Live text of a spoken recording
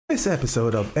This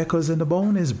episode of Echoes in the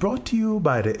Bone is brought to you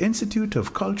by the Institute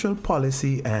of Cultural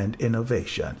Policy and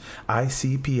Innovation,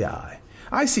 ICPI.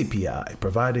 ICPI,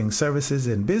 providing services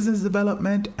in business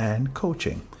development and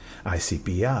coaching.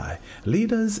 ICPI,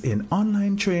 leaders in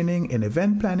online training in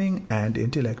event planning and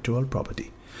intellectual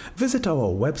property. Visit our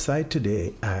website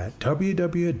today at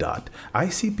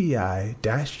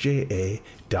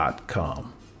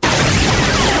www.icpi-ja.com.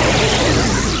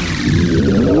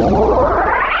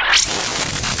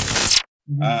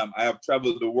 I have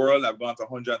traveled the world. I've gone to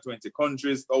 120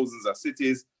 countries, thousands of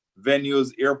cities,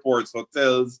 venues, airports,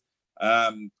 hotels.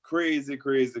 Crazy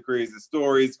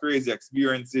stories, crazy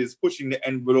experiences, pushing the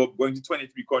envelope, going to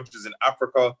 23 countries in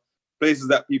Africa, places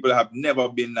that people have never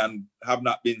been and have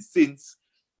not been since.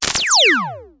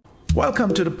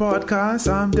 Welcome to the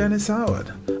podcast. I'm Dennis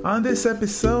Howard. On this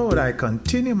episode, I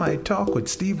continue my talk with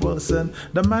Steve Wilson,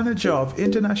 the manager of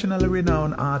internationally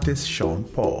renowned artist Sean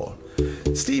Paul.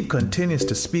 Steve continues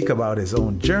to speak about his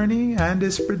own journey and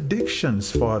his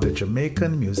predictions for the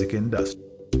Jamaican music industry.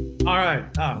 All right.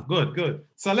 Good.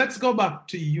 So let's go back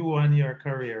to you and your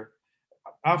career.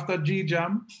 After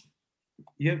G-Jam,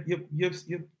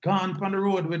 you've gone on the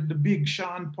road with the big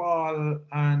Sean Paul,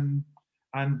 and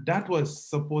that was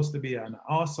supposed to be an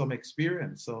awesome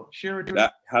experience. So share it with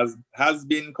That has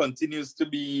been, continues to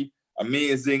be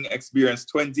amazing experience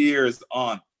 20 years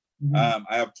on. Mm-hmm.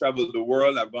 I have traveled the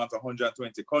world. I've gone to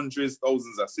 120 countries,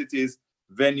 thousands of cities,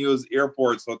 venues,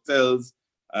 airports, hotels.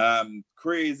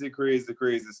 Crazy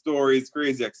stories,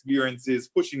 crazy experiences,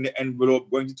 pushing the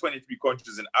envelope, going to 23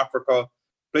 countries in Africa,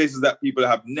 places that people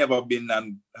have never been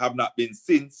and have not been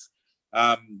since.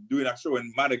 Doing a show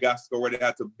in Madagascar where they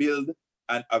had to build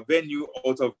a venue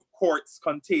out of Quartz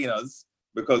containers,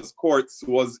 because Quartz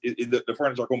was the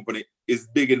furniture company is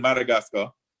big in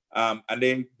Madagascar. And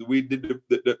then we did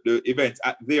the events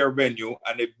at their venue,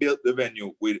 and they built the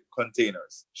venue with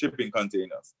containers, shipping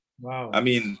containers. Wow. I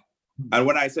mean, and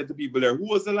when I said to people there, who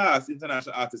was the last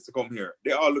international artist to come here?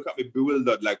 They all look at me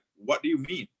bewildered, like, what do you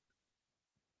mean?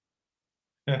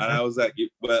 And I was like,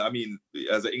 well, I mean,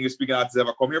 as an English-speaking artist,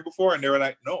 ever come here before? And they were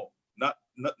like, no, not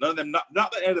none of them, not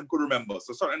that any of them could remember.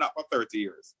 So certainly not for 30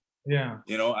 years. Yeah.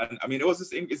 You know, and I mean, it was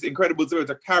just, it's incredible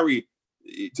to carry,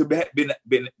 to be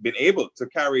been able to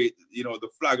carry, you know, the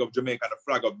flag of Jamaica and the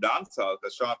flag of dancehall,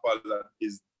 because Sean Paul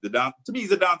is to me,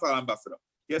 he's a dancehall ambassador.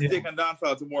 He has taken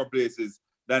dancehall to more places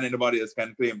than anybody else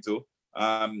can claim to.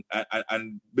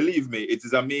 And believe me, it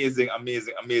is amazing,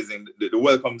 the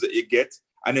welcomes that you get.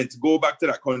 And then to go back to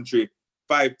that country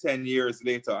 5-10 years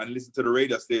later and listen to the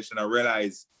radio station and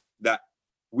realize that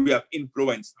we have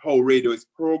influenced how radio is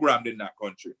programmed in that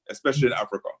country, especially in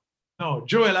Africa. No,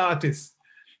 Joel Artist.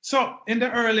 So in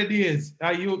the early days,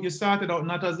 you started out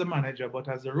not as the manager, but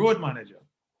as the road manager.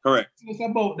 Correct. It's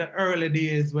about the early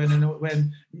days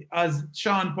when as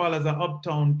Sean Paul as an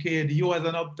uptown kid, you as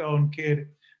an uptown kid,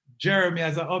 Jeremy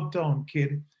as an uptown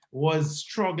kid was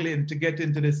struggling to get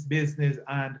into this business.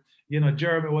 And, you know,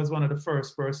 Jeremy was one of the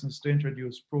first persons to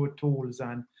introduce Pro Tools,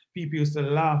 and people used to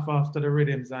laugh after the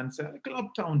rhythms and say, like,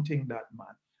 uptown thing that,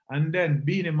 man. And then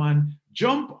Beenie Man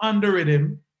jump on the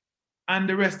rhythm, and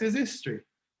the rest is history.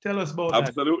 Tell us about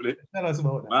Absolutely. that. Tell us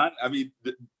about that. Man, I mean,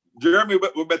 Jeremy,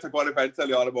 we're better qualified to tell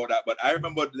you all about that. But I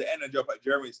remember the energy of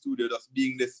Jeremy's studio just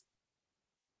being this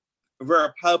very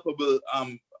palpable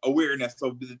awareness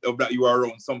of that you are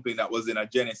around something that was in a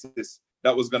genesis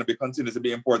that was going to be continued to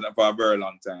be important for a very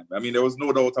long time. I mean, there was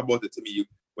no doubt about it to me.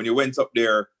 When you went up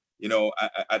there, you know,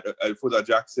 at foot of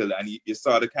Jack's Hill, and you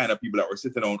saw the kind of people that were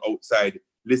sitting on outside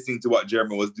listening to what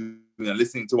Jeremy was doing and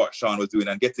listening to what Sean was doing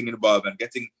and getting involved and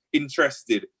getting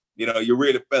interested. You know, you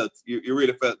really felt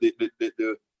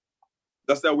the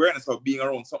that's the awareness of being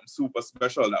around something super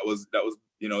special that was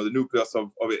you know, the nucleus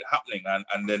of it happening, and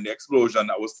then the explosion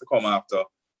that was to come after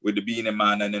with the Beenie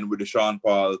Man and then with the Sean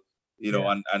Paul, you know,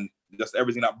 and just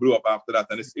everything that blew up after that,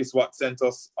 and it's what sent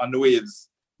us on the waves,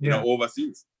 you know,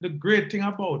 overseas. The great thing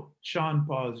about Sean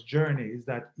Paul's journey is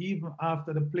that even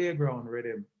after the playground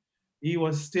rhythm, he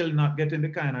was still not getting the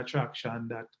kind of traction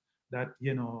that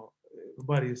you know,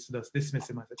 everybody just dismiss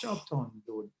him as a uptown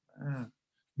dude.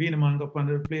 Beenie Man go up on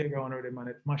the playground rhythm and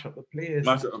it mash up the place.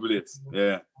 Mash up the place,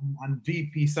 yeah. And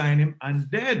VP signed him, and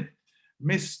then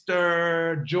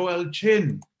Mr. Joel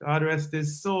Chin, God rest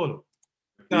his soul,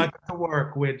 started to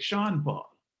work with Sean Paul.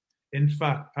 In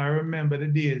fact, I remember the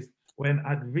days when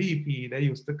at VP they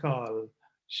used to call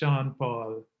Sean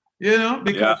Paul, you know,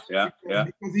 because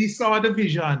he saw the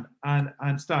vision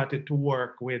and started to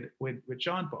work with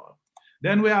Sean Paul.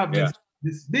 Then we have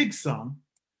this big song,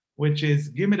 which is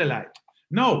Give Me the Light.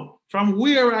 Now, from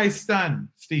where I stand,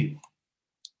 Steve,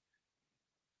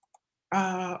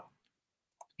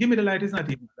 Give Me the Light is not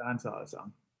even a dancehall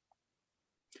song.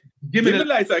 Give Me the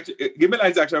Light is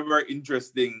actually a very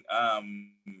interesting.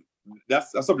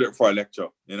 That's a subject for a lecture.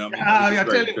 You know, I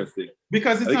tell you,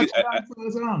 because it's not a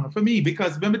dancehall song for me.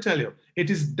 Because let me tell you,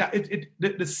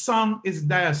 the song is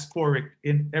diasporic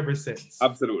in every sense.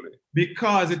 Absolutely.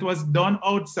 Because it was done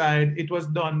outside. It was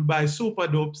done by Super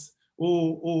Dupes,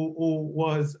 who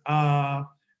was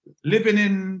living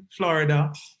in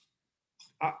Florida,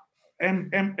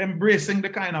 embracing the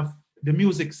kind of the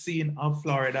music scene of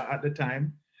Florida at the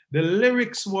time. The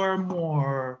lyrics were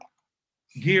more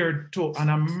geared to an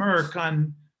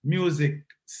American music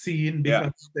scene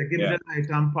because they give me the light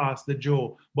and pass the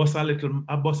Joe, bust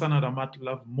another mattle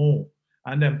of more,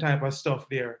 and them type of stuff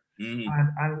there.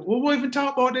 And we won't even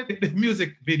talk about it in the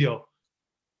music video.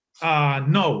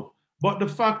 No. But the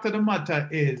fact of the matter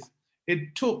is,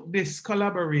 it took this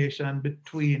collaboration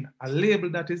between a label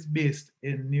that is based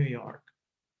in New York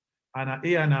and an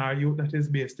A&R youth that is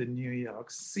based in New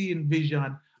York, seeing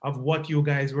vision of what you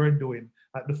guys were doing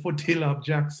at the foothill of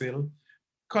Jacksonville,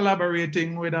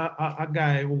 collaborating with a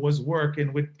guy who was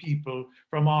working with people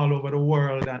from all over the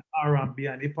world and R&B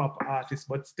and hip-hop artists,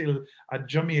 but still a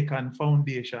Jamaican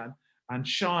foundation, and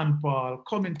Sean Paul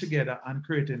coming together and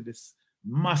creating this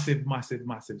massive, massive,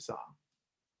 massive song.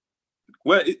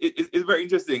 Well, it's very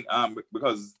interesting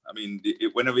because, I mean,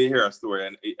 whenever you hear a story,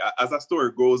 and as a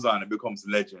story goes on, it becomes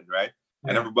legend, right? Yeah.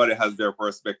 And everybody has their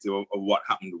perspective of what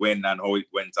happened when and how it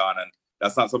went on. And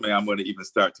that's not something I'm going to even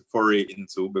start to foray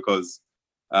into because,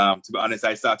 to be honest,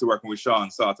 I started working with Sean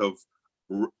sort of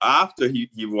after he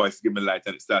voiced Give Me Light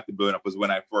and it started blowing up was when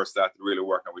I first started really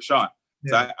working with Sean.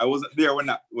 Yeah. So I wasn't there when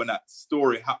that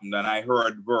story happened, and I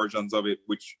heard versions of it,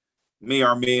 which may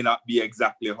or may not be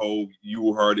exactly how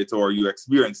you heard it or you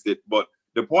experienced it. But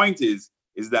the point is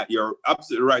that you're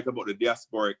absolutely right about the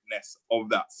diasporicness of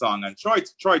that song. And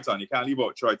Troyton, you can't leave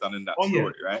out Troyton in that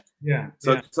story, right? Yeah.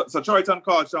 So Troyton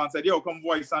called Sean, said, yo, come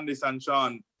voice on this. And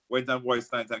Sean went and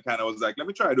voiced on it and kind of was like, let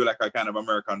me try to do like a kind of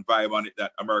American vibe on it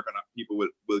that American people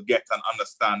will get and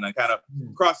understand and kind of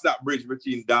cross that bridge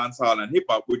between dancehall and hip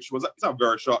hop, which was it's a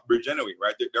very short bridge anyway,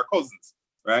 right? They're cousins,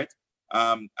 right?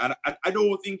 And I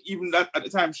don't think even that at the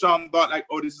time Sean thought like,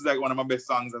 oh, this is like one of my best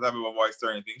songs that I've ever voiced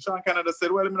or anything. Sean kind of just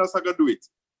said, well, let me just go do it.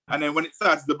 And then when it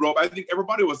starts to blow up, I think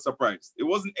everybody was surprised. It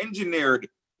wasn't engineered,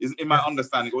 is in my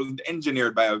understanding. It wasn't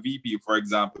engineered by a VP, for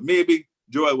example. Maybe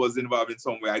Joel was involved in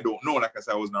some way. I don't know. Like I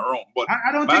said, I wasn't around. But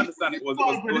I don't my think understanding was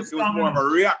more of a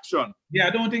reaction. Yeah, I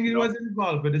don't think it was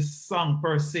involved with the song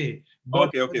per se.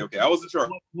 But okay. I wasn't sure. I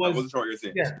wasn't sure what you're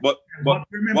saying. Yeah. But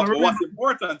remember, what's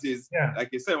important is, like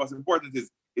you said, what's important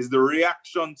is the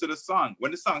reaction to the song.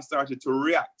 When the song started to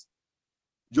react,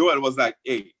 Joel was like,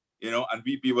 hey, and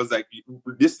VP was like,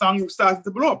 this song started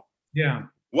to blow up. Yeah.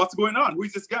 What's going on? Who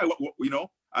is this guy?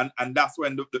 And that's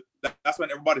when that's when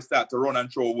everybody started to run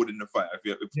and throw wood in the fire. If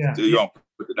you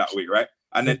put it that way, right?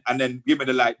 And then Give Me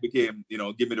the Light became,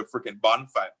 Give Me the freaking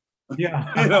bonfire.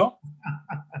 Yeah.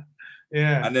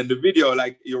 Yeah. And then the video,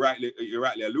 like you rightly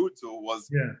allude to, was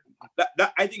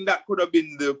that I think that could have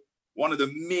been one of the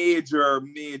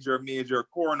major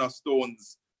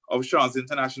cornerstones of Sean's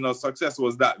international success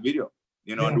was that video.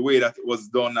 And the way that it was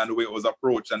done and the way it was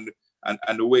approached and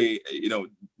the way,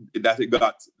 that it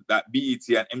got that BET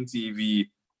and MTV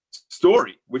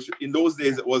story, which in those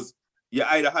days it was, you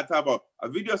either had to have a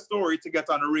video story to get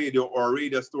on the radio or a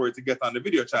radio story to get on the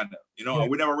video channel, and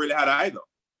we never really had either.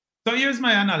 So here's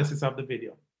my analysis of the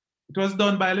video. It was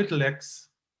done by Little X,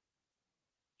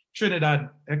 Trinidad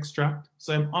extract,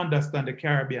 so I understand the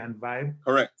Caribbean vibe.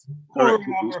 Correct.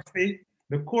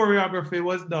 The choreography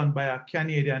was done by a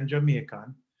Canadian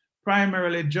Jamaican,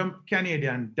 primarily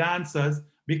Canadian dancers,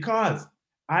 because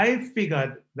I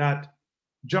figured that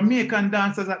Jamaican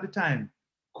dancers at the time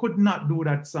could not do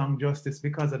that song justice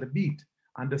because of the beat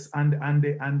and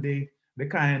the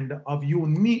kind of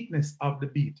uniqueness of the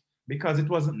beat, because it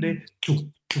wasn't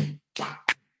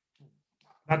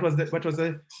that was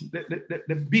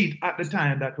the beat at the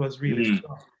time that was really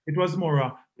strong. It was more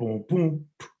a boom boom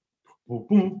boom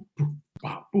boom boom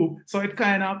boom. So it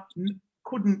kind of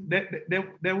couldn't,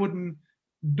 they wouldn't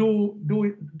do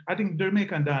it. I think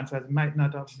Jamaican dancers might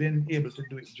not have been able to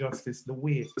do it justice the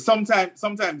way.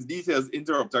 Sometimes details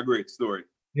interrupt a great story.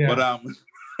 Yeah. But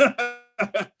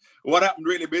what happened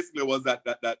really basically was that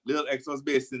Lil X was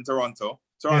based in Toronto.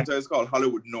 Toronto is called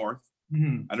Hollywood North.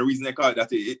 Mm-hmm. And the reason they call it that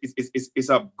it's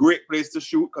a great place to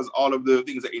shoot because all of the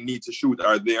things that you need to shoot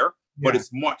are there, but it's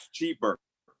much cheaper.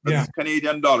 It's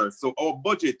Canadian dollars. So our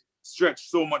budget stretched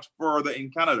so much further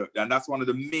in Canada. And that's one of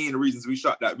the main reasons we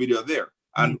shot that video there.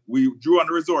 And we drew on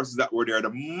the resources that were there, the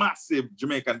massive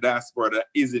Jamaican diaspora that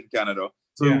is in Canada.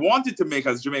 So we wanted to make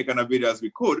as Jamaican a video as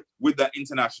we could with that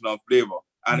international flavor.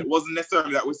 And it wasn't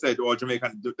necessarily that we said, oh,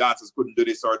 Jamaican dancers couldn't do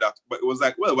this or that. But it was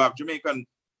like, well, we have Jamaican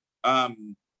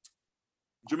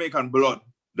blood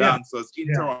dancers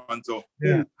in Toronto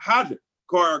who had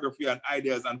choreography and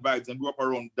ideas and vibes and grew up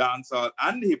around dancehall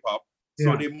and hip hop.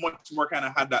 So they much more kind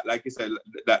of had that, like you said,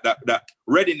 that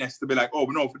readiness to be like, oh,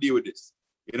 we know how to deal with this,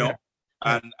 you know?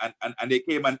 And they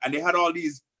came and they had all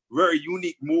these very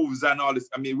unique moves and all this.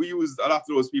 I mean, we used a lot of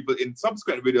those people in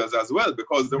subsequent videos as well,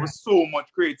 because there was so much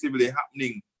creativity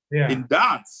happening in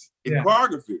dance, in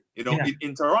choreography, you know,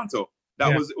 in Toronto.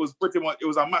 That it was pretty much, it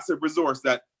was a massive resource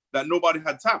that nobody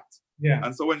had tapped.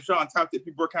 And so when Sean tapped it,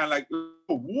 people were kind of like,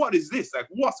 oh, what is this? Like,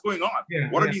 what's going on?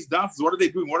 What are these dances? What are they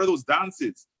doing? What are those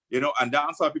dances? You know, and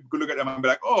dancehall people could look at them and be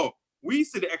like, oh, we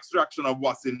see the extraction of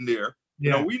what's in there. You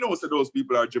know, we know so those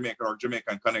people are Jamaican or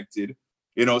Jamaican connected.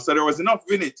 You know, so there was enough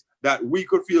in it that we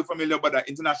could feel familiar, but that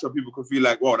international people could feel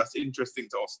like, wow, that's interesting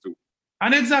to us too.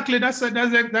 And exactly, that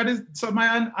is, so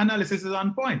my analysis is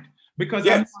on point. Because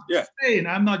I'm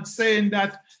not saying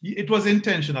that it was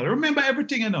intentional. Remember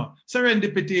everything, you know,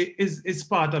 serendipity is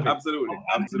part of it. Absolutely.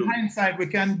 In hindsight, we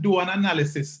can do an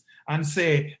analysis and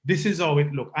say, this is how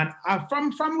it looked. And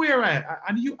from where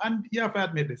you have to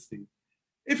admit this thing.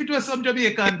 If it was some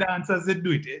Jamaican dancers that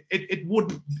do it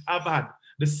wouldn't have had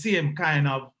the same kind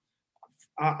of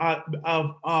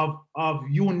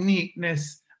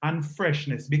uniqueness and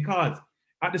freshness, because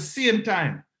at the same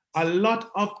time, a lot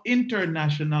of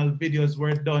international videos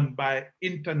were done by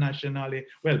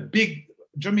big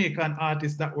Jamaican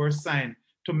artists that were signed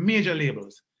to major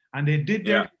labels. And they did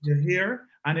their video here,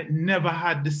 and it never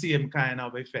had the same kind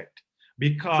of effect.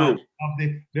 Because of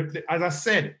the as I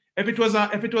said, if it was a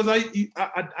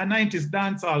 90s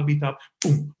dancehall beat up,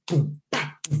 boom, boom,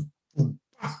 bah, boom, boom,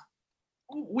 bah,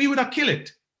 we would have killed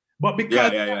it. But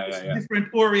because of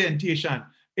different orientation,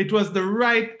 it was the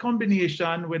right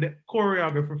combination with the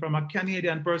choreography from a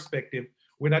Canadian perspective,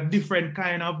 with a different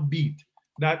kind of beat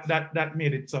that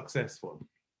made it successful.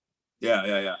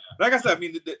 Yeah. Like I said, I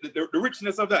mean, the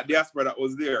richness of that diaspora that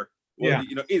was there,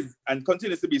 you know, is and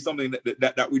continues to be something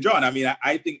that we draw on. I mean,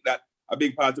 I think that a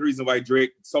big part of the reason why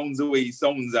Drake sounds the way he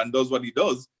sounds and does what he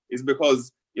does is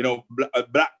because, you know,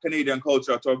 Black Canadian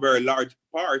culture to a very large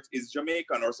part is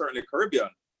Jamaican or certainly Caribbean.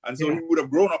 And so he would have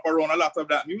grown up around a lot of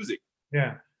that music.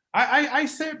 Yeah. I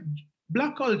say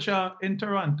Black culture in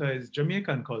Toronto is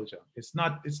Jamaican culture. It's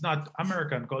not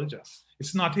American culture.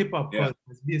 It's not hip hop culture.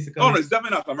 It's basically. Oh, no, it's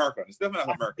definitely not American. It's definitely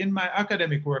not American. In my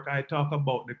academic work, I talk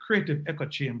about the creative echo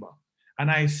chamber.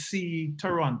 And I see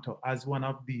Toronto as one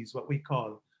of these, what we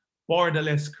call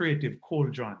borderless creative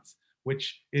cauldrons,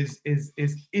 which is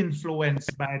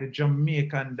influenced by the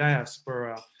Jamaican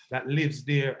diaspora that lives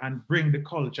there and bring the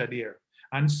culture there.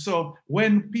 And so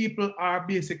when people are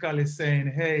basically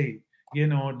saying, hey, you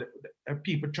know,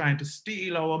 people trying to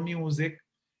steal our music,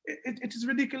 it is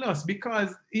ridiculous,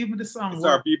 because even the song... It's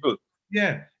our people.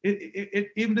 Yeah,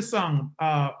 even the song,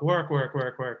 Work.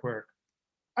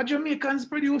 A Jamaicans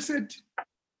produce it.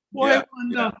 Boy,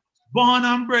 born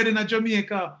and bred in a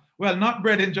Jamaica. Well, not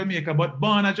bred in Jamaica, but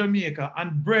born in Jamaica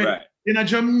and bred in a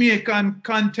Jamaican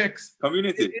context.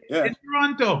 Community, in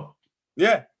Toronto.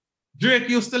 Yeah. Drake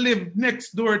used to live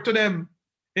next door to them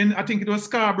in, I think it was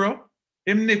Scarborough.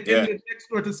 He lived next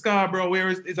door to Scarborough, where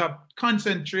it's a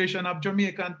concentration of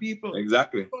Jamaican people.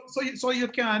 Exactly. So you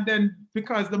can't then,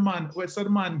 because the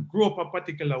man grew up a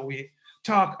particular way,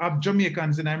 talk of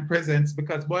Jamaicans in his presence,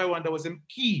 because Boy Wonder was a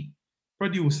key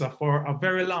producer for a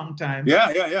very long time. Yeah,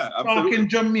 absolutely. Talking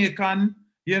Jamaican,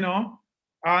 you know,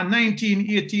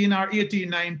 1918 or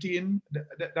 1819,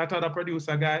 that other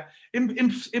producer guy, him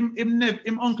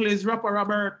uncle is rapper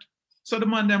Robert. So the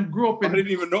man them grew up in... I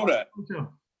didn't even know that.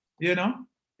 You know?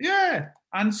 Yeah.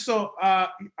 And so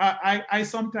I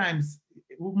sometimes,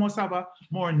 we must have a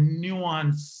more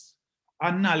nuanced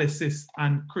analysis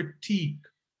and critique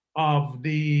of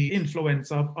the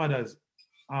influence of others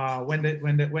when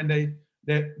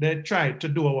they try to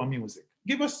do our music.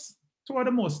 Give us two of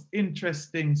the most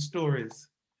interesting stories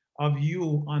of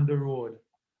you on the road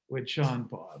with Sean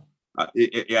Paul.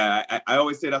 I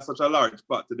always say that's such a large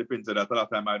part to dip into that a lot of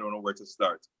time I don't know where to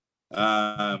start.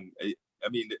 I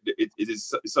mean, it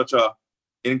is such a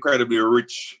incredibly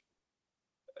rich,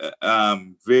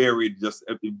 varied,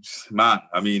 man.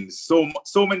 I mean, so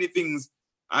many things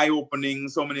eye-opening,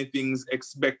 so many things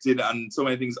expected, and so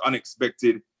many things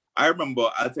unexpected. I remember,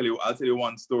 I'll tell you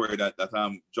one story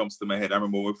that jumps to my head. I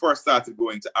remember when we first started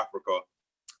going to Africa,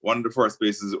 one of the first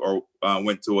places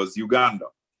went to was Uganda.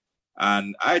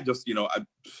 And I just, you know,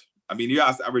 I mean, you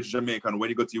ask the average Jamaican, when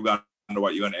you go to Uganda,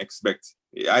 what you're going to expect.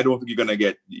 I don't think you're gonna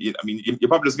get. I mean, you're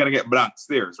probably just gonna get blank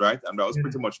stares, right? And that was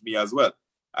pretty much me as well.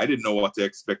 I didn't know what to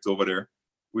expect over there.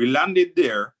 We landed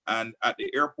there, and at the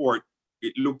airport,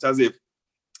 it looked as if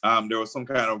there was some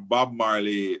kind of Bob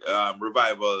Marley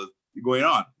revival going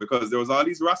on, because there was all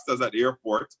these Rastas at the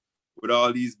airport with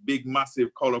all these big, massive,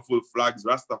 colorful flags,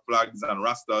 Rasta flags and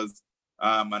Rastas.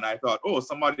 And I thought, oh,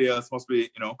 somebody else must be,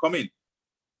 coming.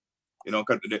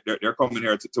 Cause they're coming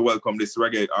here to welcome this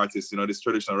reggae artist, this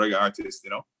traditional reggae artist,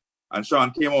 And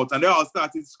Sean came out and they all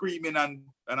started screaming, and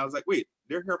I was like, wait,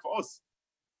 they're here for us.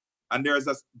 And there's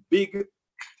this big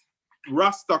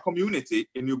Rasta community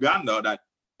in Uganda that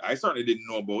I certainly didn't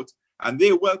know about. And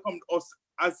they welcomed us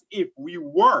as if we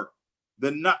were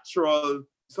the natural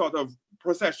sort of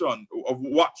procession of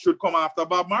what should come after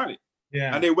Bob Marley.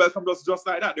 Yeah. And they welcomed us just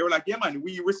like that. They were like, yeah, man,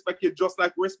 we respect you just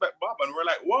like we respect Bob. And we're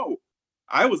like, whoa.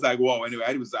 I was like, wow, anyway,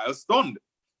 I was stunned.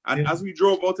 And as we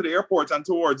drove out to the airport and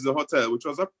towards the hotel, which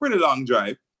was a pretty long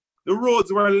drive, the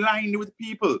roads were lined with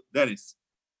people, Dennis.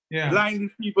 Yeah. Lined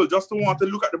with people just to want to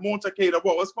look at the motorcade of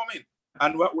what was coming.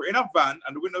 And we're in a van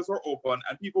and the windows were open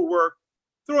and people were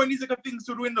throwing these little things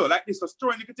through the window, like this, was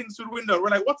throwing little things through the window. We're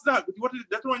like, what's that? What is it?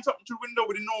 They're throwing something through the window.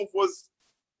 We didn't know if it was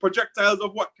projectiles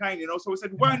of what kind, So we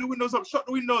said, why are the windows up? Shut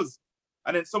the windows.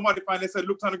 And then somebody finally said,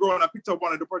 looked on the ground and picked up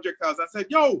one of the projectiles and said,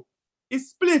 yo,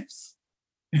 it's spliffs.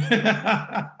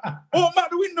 Oh, back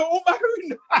the window.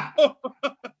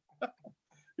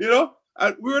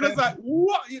 And we were just like,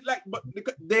 what? But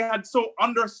they had so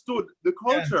understood the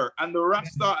culture and the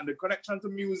Rasta and the connection to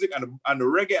music and the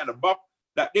reggae and the bop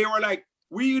that they were like,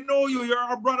 we know you, you're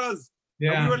our brothers.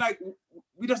 Yeah. And we were like,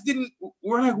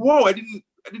 we're like, whoa, I didn't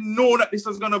know that this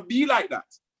was gonna be like that.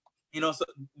 So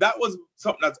that was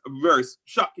something that's a very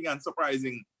shocking and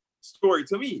surprising story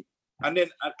to me. And then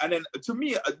to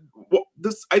me,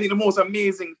 I think the most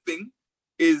amazing thing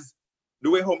is the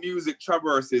way how music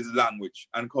traverses language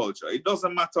and culture. It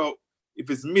doesn't matter if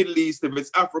it's Middle East, if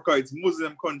it's Africa, it's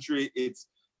Muslim country, it's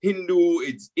Hindu,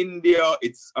 it's India,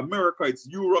 it's America, it's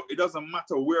Europe. It doesn't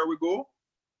matter where we go,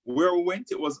 where we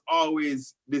went. It was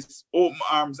always this open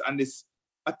arms and this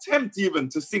attempt even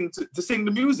to sing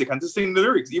the music and to sing the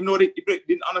lyrics, even though they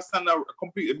didn't understand or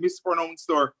completely mispronounced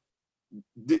or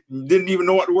didn't even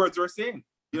know what the words were saying.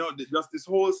 Just this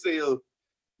wholesale.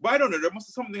 But I don't know, there must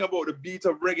be something about the beat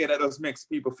of reggae that just makes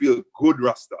people feel good,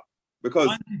 Rasta. Because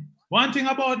one thing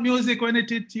about music, when it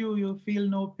hits you, you feel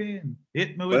no pain.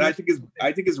 But I think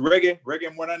it's reggae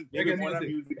more than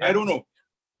music. Yeah. I don't know.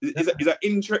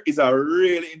 It's a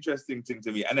really interesting thing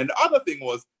to me. And then the other thing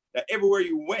was that everywhere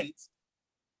you went,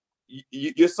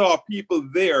 you saw people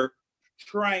there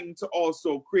trying to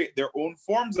also create their own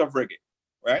forms of reggae,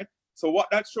 right? So what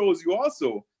that shows you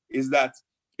also is that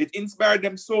it inspired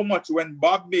them so much when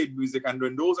Bob made music and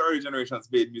when those early generations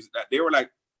made music that they were like,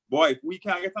 boy, if we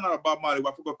can't get another Bob Marley,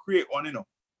 we're going to create one, We're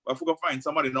going to find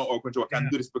somebody in our country who can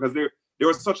do this, because there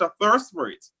was such a thirst for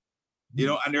it,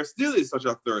 and there still is such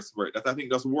a thirst for it that I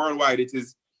think just worldwide it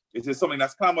is something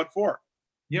that's clamored for.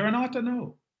 You're an author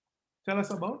now. Tell us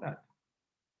about that.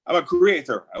 I'm a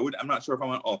creator. I'm not sure if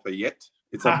I'm an author yet.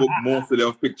 It's a book mostly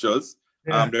of pictures.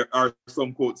 Yeah. There are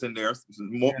some quotes in there,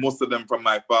 most of them from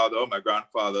my father, my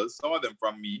grandfathers, some of them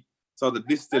from me. So the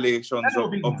distillations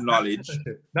of knowledge.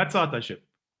 That's authorship.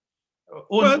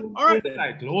 Hold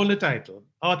the title.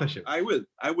 Authorship. I will.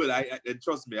 I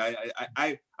trust me.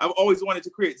 I've always wanted to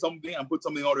create something and put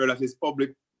something out there that is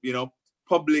public,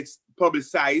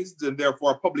 publicized, and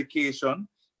therefore publication,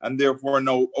 and therefore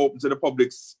now open to the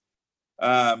public's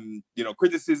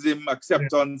criticism,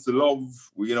 acceptance, love,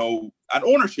 and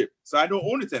ownership. So I don't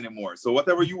own it anymore. So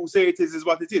whatever you say it is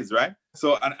what it is, right?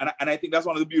 So and I think that's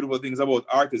one of the beautiful things about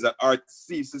art, is that art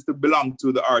ceases to belong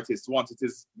to the artist once it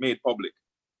is made public.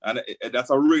 And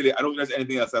that's I don't think there's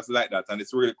anything else that's like that. And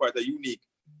it's really quite a unique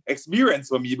experience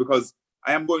for me, because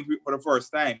I am going through it for the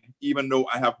first time, even though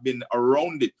I have been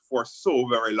around it for so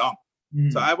very long.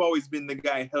 So I've always been the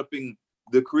guy helping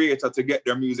the creator to get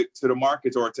their music to the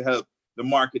market, or to help the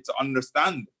market to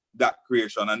understand that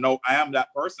creation. And now I am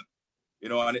that person,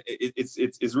 and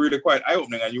it's really quite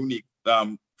eye-opening and unique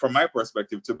from my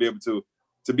perspective to be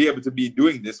able to be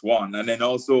doing this one, and then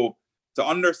also to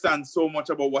understand so much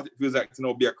about what it feels like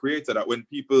to be a creator, that when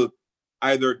people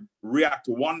either react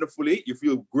wonderfully, you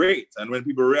feel great, and when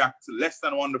people react less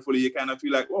than wonderfully, you kind of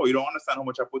feel like, oh, you don't understand how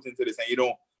much I put into this, and you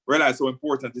don't realize how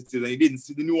important it is, and you didn't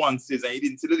see the nuances, and you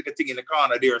didn't see the little thing in the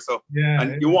corner there. So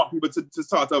you want people to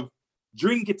sort of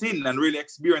drink it in and really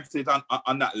experience it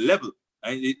on that level.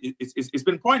 And it's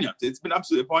been poignant. It's been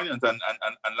absolutely poignant and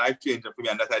life-changing for me.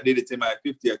 And that I did it in my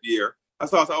 50th year. I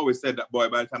always said that, boy,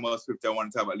 by the time I was 50, I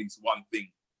wanted to have at least one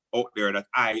thing out there that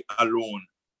I alone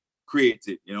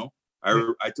created,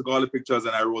 I took all the pictures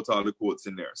and I wrote all the quotes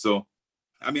in there. So,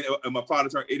 I mean, my father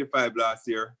turned 85 last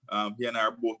year. He and I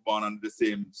are both born under the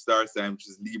same star sign, which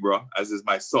is Libra, as is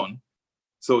my son.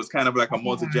 So it's kind of like a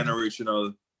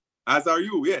multi-generational, as are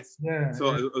you, yes. Yeah.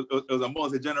 So it was a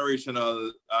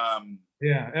multi-generational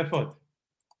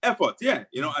effort, yeah,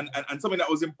 and something that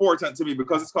was important to me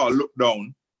because it's called look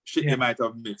down, shit you might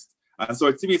have missed. And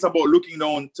so to me, it's about looking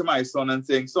down to my son and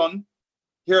saying, son,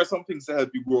 here are some things to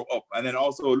help you grow up. And then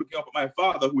also looking up at my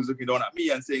father who's looking down at me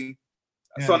and saying,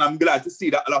 son, I'm glad to see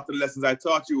that a lot of the lessons I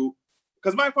taught you.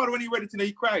 Because my father, when he read it,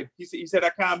 he cried. He said, I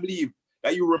can't believe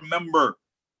that you remember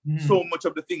so much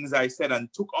of the things I said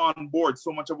and took on board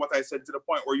so much of what I said to the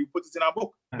point where you put it in a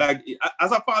book. Like,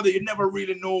 as a father, you never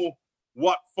really know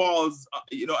what falls,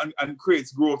 and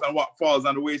creates growth and what falls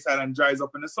on the wayside and dries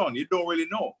up in the sun. You don't really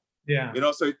know. Yeah.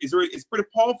 So it's pretty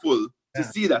powerful to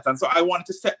see that. And so I wanted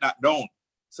to set that down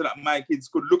so that my kids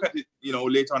could look at it,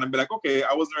 later on and be like, okay,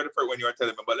 I wasn't ready for it when you were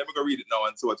telling me, but let me go read it now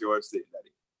and see what you were saying, Daddy.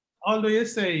 Although you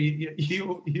say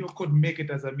you could make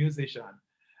it as a musician,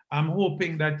 I'm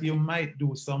hoping that you might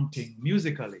do something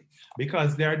musically,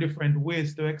 because there are different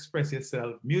ways to express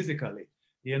yourself musically.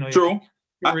 True.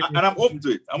 And I'm open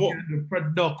to it. I'm open.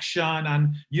 Production,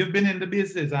 and you've been in the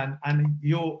business, and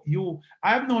you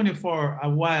I've known you for a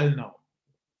while now,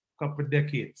 a couple of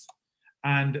decades,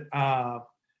 and I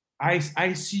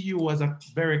see you as a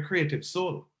very creative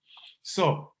soul.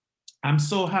 So I'm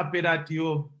so happy that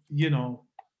you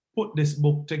put this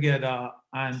book together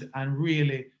and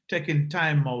really taking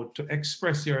time out to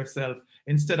express yourself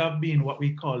instead of being what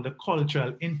we call the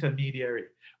cultural intermediary,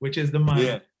 which is the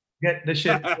man get the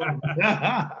shit. To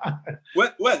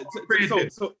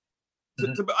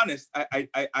be honest, I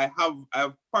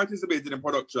have participated in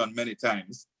production many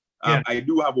times. I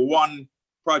do have one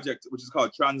project which is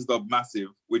called Transdub Massive,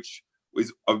 which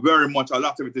is a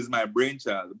lot of it is my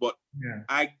brainchild. But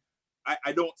I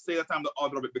don't say that I'm the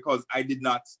author of it because I did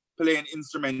not play an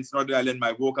instrument, nor did I lend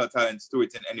my vocal talents to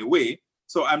it in any way.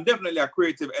 So I'm definitely a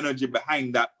creative energy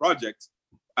behind that project,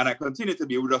 and I continue to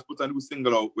be. We just put a new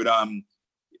single out with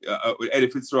Eddie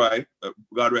Fitzroy,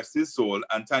 God rest his soul,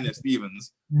 and Tanya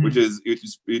Stevens, which is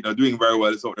doing very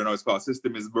well. It's out there now. It's called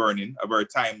 "System Is Burning," a very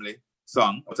timely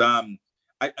song. But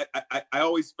I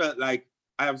always felt like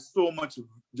I have so much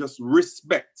just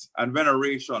respect and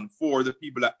veneration for the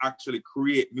people that actually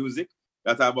create music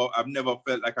that I've never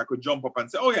felt like I could jump up and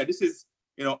say, oh yeah, this is,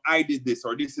 I did this,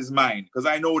 or this is mine. Because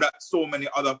I know that so many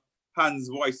other hands,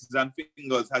 voices, and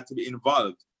fingers had to be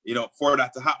involved, for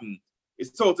that to happen.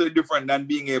 It's totally different than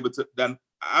being able to,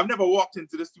 I've never walked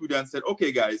into the studio and said,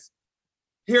 okay guys,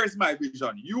 here's my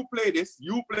vision. You play this,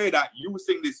 you play that, you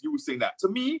sing this, you sing that. To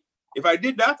me, if I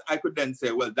did that, I could then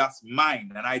say, well, that's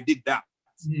mine, and I did that.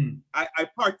 I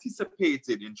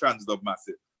participated in Transdub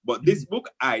Massive, but this book,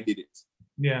 I did it.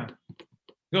 Yeah,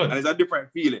 good. And it's a different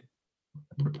feeling.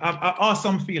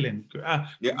 Awesome feeling.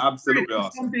 Absolutely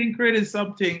awesome. Creating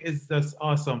something is just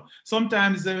awesome.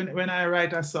 Sometimes when I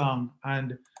write a song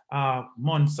and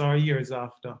months or years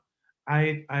after,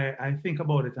 I think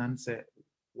about it and say,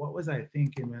 what was I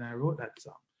thinking when I wrote that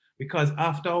song? Because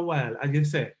after a while, as you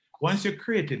say, once you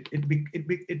create it,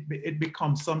 it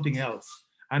becomes something else.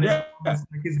 And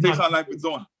it's not like its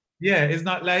own. Yeah, it's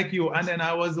not like you. And then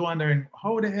I was wondering,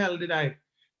 how the hell did I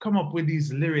come up with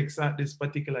these lyrics at this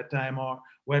particular time? Or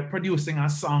we're producing a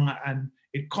song and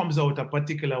it comes out a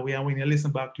particular way, and when you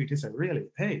listen back to it, you say, really?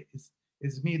 Hey,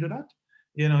 is me do that?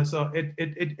 So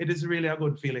it is really a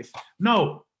good feeling.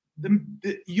 Now,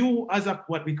 you as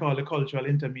what we call the cultural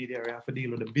intermediary have to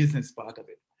deal with the business part of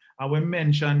it. And we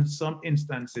mentioned some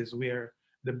instances where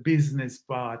the business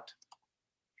part,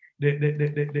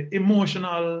 the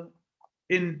emotional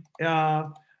the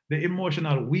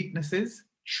emotional weaknesses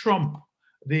trump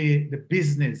the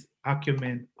business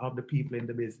acumen of the people in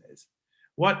the business.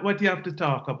 What you have to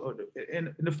talk about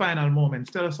in the final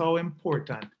moments, tell us how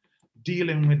important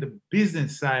dealing with the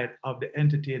business side of the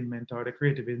entertainment or the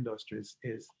creative industries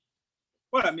is.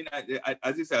 Well, I mean,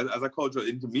 as you said, as a cultural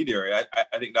intermediary, I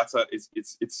think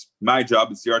it's my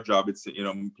job, it's your job, it's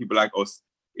people like us.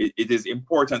 It is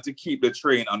important to keep the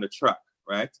train on the track,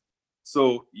 right?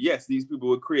 So yes, these people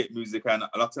will create music, and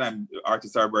a lot of time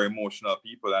artists are very emotional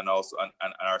people, and also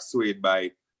and are swayed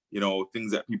by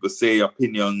things that people say,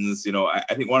 opinions.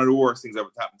 I think one of the worst things that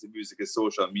would happen to music is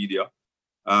social media.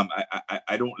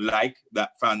 I don't like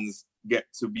that fans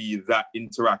get to be that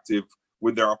interactive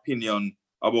with their opinion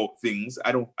about things.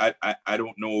 I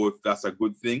don't know if that's a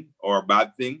good thing or a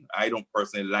bad thing. I don't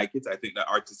personally like it. I think that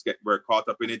artists get very caught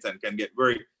up in it and can get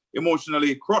very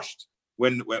emotionally crushed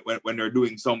when they're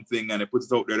doing something and they put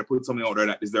it out there, they put something out there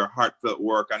that is their heartfelt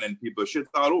work, and then people shit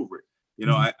all over it. You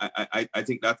know, I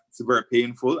think that's very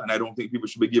painful, and I don't think people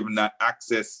should be given that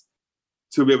access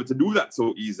to be able to do that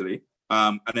so easily.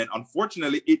 And then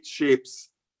unfortunately, it shapes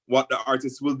what the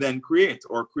artist will then create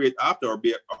or create after, or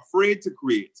be afraid to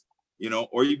create, you know,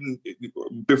 or even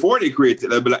before they create it,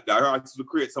 they'll be like, the artist will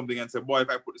create something and say, boy, if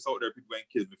I put this out there, people will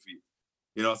kill me for it.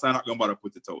 You know, so I'm not going to bother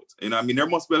put it out. You know, I mean, there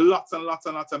must be lots and lots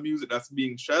and lots of music that's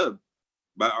being shelved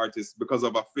by artists because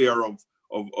of a fear of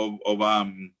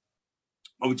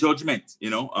judgment, you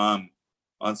know,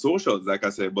 on socials, like I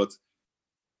said. But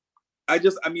I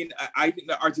think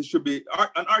that artists should be,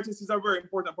 an artist is a very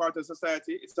important part of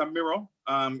society. It's a mirror.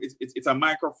 It's a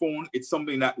microphone. It's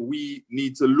something that we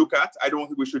need to look at. I don't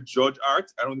think we should judge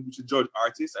art. I don't think we should judge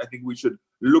artists. I think we should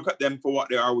look at them for what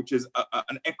they are, which is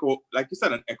an echo, like you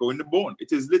said, an echo in the bone.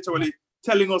 It is literally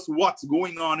telling us what's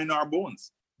going on in our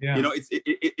bones. Yeah. You know,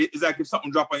 it's like if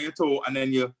something drops on your toe and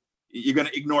then you're gonna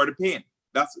ignore the pain.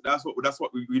 That's what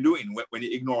we're doing when you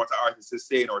ignore what the artist is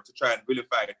saying, or to try and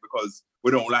vilify it because we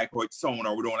don't like how it sounds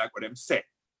or we don't like what them say.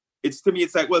 To me,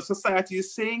 it's like, well, society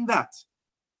is saying that.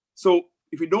 So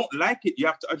if you don't like it, you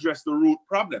have to address the root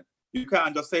problem. You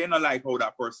can't just say, you know, like how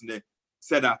that person they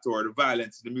said that, or the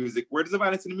violence in the music. Where does the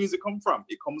violence in the music come from?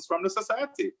 It comes from the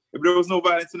society. If there was no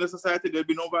violence in the society, there'd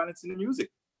be no violence in the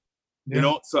music. Yeah. You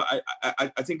know, so I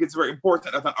think it's very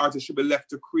important that an artist should be left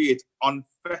to create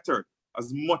unfettered as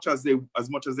much as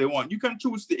they want. You can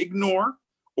choose to ignore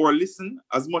or listen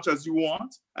as much as you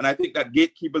want, and I think that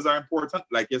gatekeepers are important,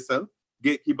 like yourself.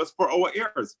 Gatekeepers for our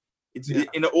ears.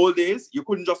 In the old days, you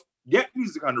couldn't just get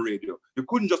music on the radio. You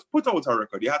couldn't just put out a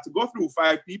record. You had to go through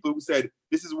 5 people who said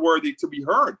this is worthy to be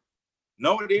heard.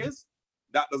 Nowadays,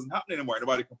 that doesn't happen anymore.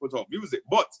 Nobody can put out music,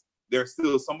 but there's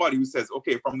still somebody who says,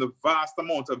 okay, from the vast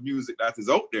amount of music that is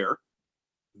out there,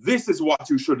 this is what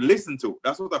you should listen to.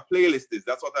 That's what a playlist is.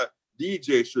 That's what a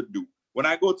DJ should do. When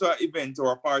I go to an event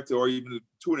or a party or even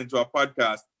tune into a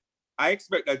podcast, I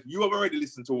expect that you have already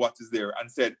listened to what is there and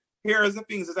said, here are the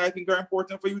things that I think are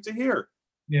important for you to hear.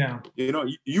 Yeah. You know,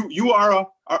 you are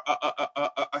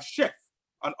a chef,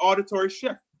 an auditory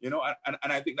chef, you know, and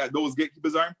I think that those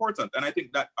gatekeepers are important. And I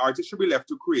think that artists should be left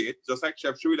to create, just like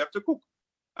chefs should be left to cook.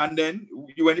 And then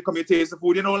when you come to taste the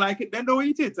food, you don't like it, then don't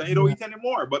eat it, and you don't eat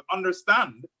anymore. But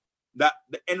understand that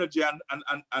the energy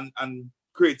and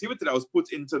creativity that was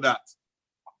put into that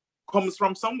comes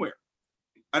from somewhere,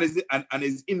 and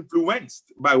is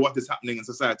influenced by what is happening in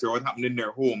society, or what happened in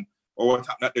their home, or what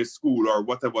happened at their school, or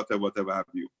whatever have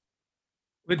you.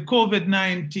 With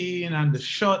COVID-19 and the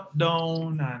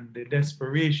shutdown and the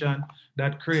desperation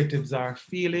that creatives are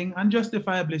feeling, and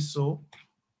justifiably so,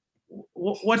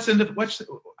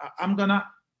 I'm gonna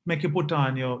make you put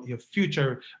on your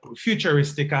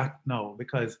futuristic hat now,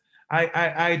 because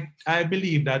I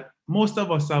believe that most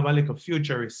of us have a little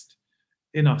futurism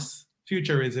in us,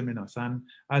 and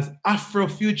as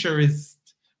Afrofuturists,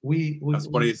 that's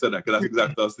funny you said that, because that's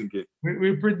exactly what I was thinking.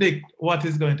 We predict what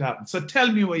is going to happen. So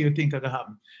tell me what you think is going to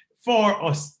happen for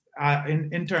us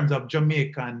in terms of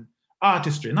Jamaican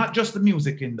artistry, not just the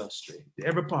music industry,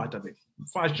 every part of it,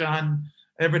 fashion,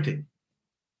 everything.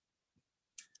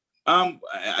 I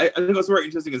think what's very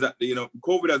interesting is that, you know,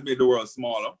 COVID has made the world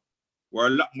smaller. We're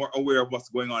a lot more aware of what's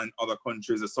going on in other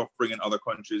countries, the suffering in other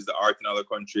countries, the art in other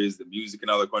countries, the music in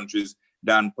other countries,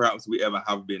 than perhaps we ever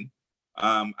have been.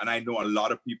 And I know a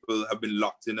lot of people have been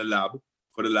locked in a lab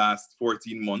for the last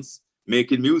 14 months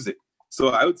making music. So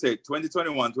I would say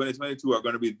 2021, 2022 are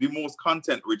going to be the most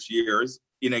content-rich years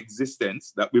in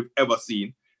existence that we've ever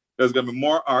seen. There's going to be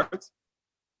more art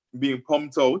being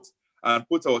pumped out and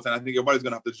put out, and I think everybody's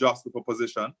going to have to adjust to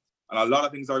position, and a lot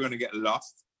of things are going to get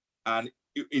lost. And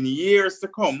in years to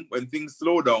come, when things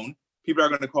slow down, people are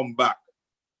going to come back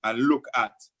and look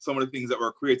at some of the things that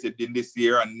were created in this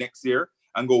year and next year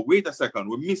and go, wait a second,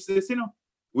 we missed this, you know?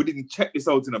 We didn't check this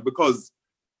out, you know, because,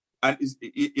 and it's,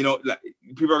 you know, like,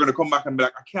 people are going to come back and be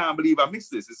like, I can't believe I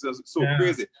missed this. It's just so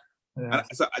crazy. Yeah. And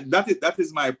so that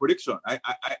is my prediction. I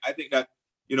think that,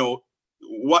 you know,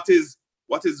 what is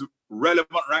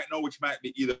relevant right now, which might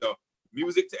be either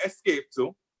music to escape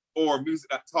to or music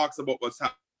that talks about what's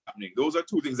happening. Those are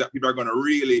 2 things that people are going to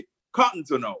really cotton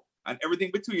to now. And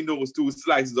everything between those 2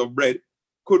 slices of bread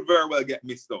could very well get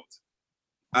missed out.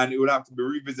 And it will have to be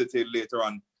revisited later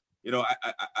on. You know,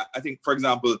 I think, for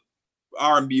example,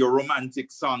 R&B or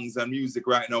romantic songs and music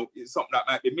right now is something that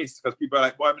might be missed, because people are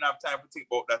like, boy, I don't have time to think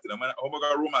about that. You know, how am I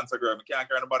going to romance a girl? I can't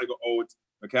carry nobody go out.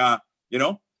 I can't, you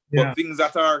know? Yeah. But things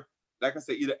that are, like I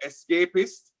said, either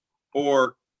escapist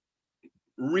or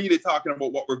really talking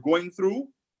about what we're going through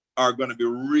are going to be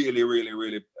really, really,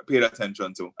 really paid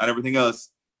attention to. And everything else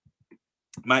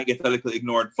might get a little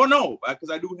ignored for now, because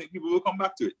I do think people will come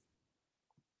back to it.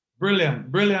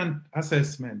 Brilliant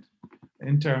assessment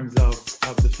in terms of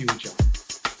the future.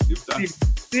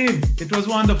 Steve, it was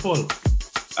wonderful.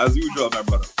 As usual, my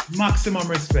brother. Maximum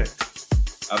respect.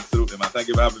 Absolutely, man. Thank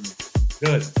you for having me.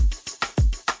 Good.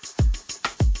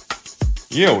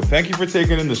 Yo, thank you for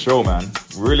taking in the show, man.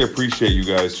 Really appreciate you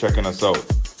guys checking us out.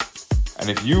 And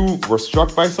if you were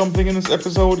struck by something in this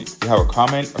episode, you have a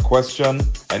comment, a question,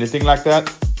 anything like that,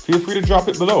 feel free to drop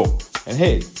it below. And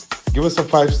hey, give us a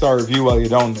 5-star review while you're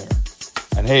down there.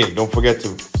 And hey, don't forget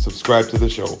to subscribe to the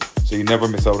show so you never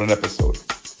miss out an episode.